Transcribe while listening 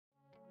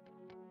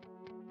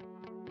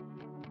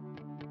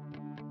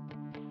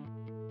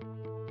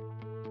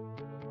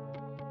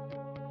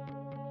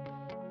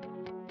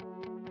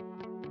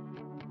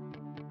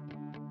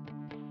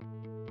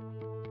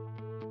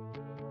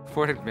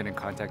Ford had been in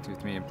contact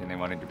with me and they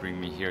wanted to bring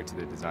me here to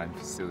the design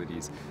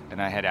facilities,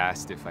 and I had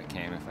asked if I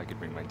could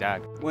bring my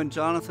dad. When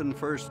Jonathan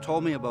first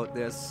told me about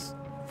this,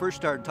 first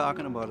started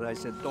talking about it, I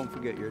said, don't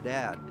forget your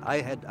dad.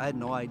 I had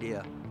no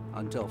idea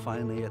until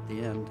finally at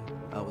the end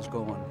I was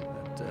going.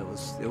 It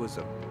was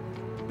a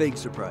big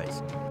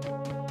surprise.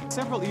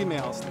 Several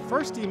emails. The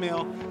first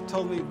email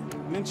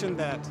mentioned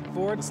that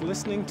Ford is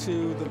listening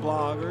to the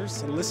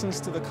bloggers and listens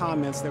to the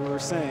comments that we were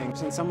saying.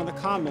 And some of the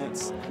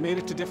comments made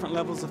it to different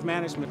levels of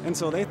management. And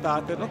so they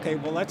thought that, okay,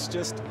 well, let's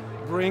just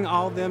bring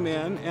all of them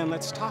in and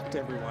let's talk to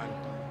everyone.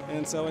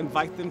 And so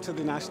invite them to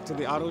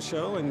the auto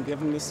show and give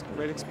them this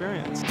great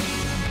experience.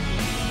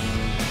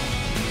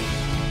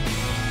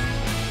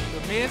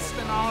 The mist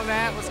and all of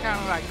that was kind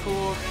of like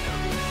cool.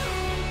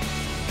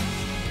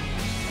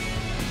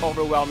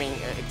 Overwhelming,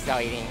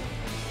 exciting.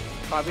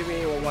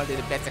 Probably one of the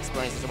best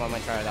experiences of my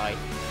entire life.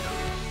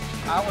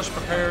 I was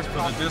prepared for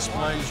the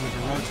displays with the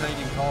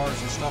rotating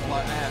cars and stuff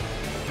like that,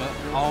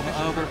 but all the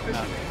other,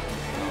 no.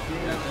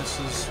 Yeah, this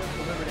is,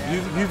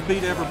 you've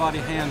beat everybody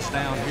hands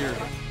down here.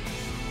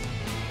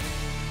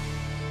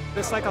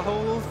 It's like a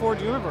whole little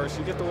Ford universe.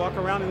 You get to walk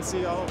around and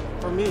see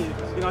for me,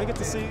 I get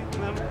to see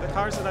the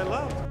cars that I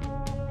love.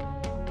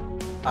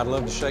 I'd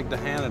love to shake the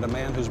hand of a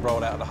man who's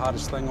brought out the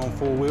hottest thing on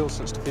four wheels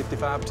since the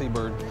 55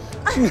 T-Bird.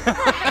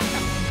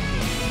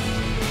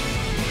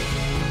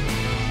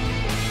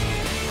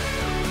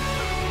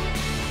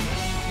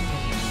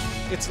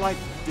 It's like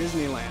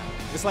Disneyland.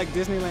 It's like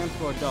Disneyland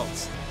for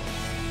adults.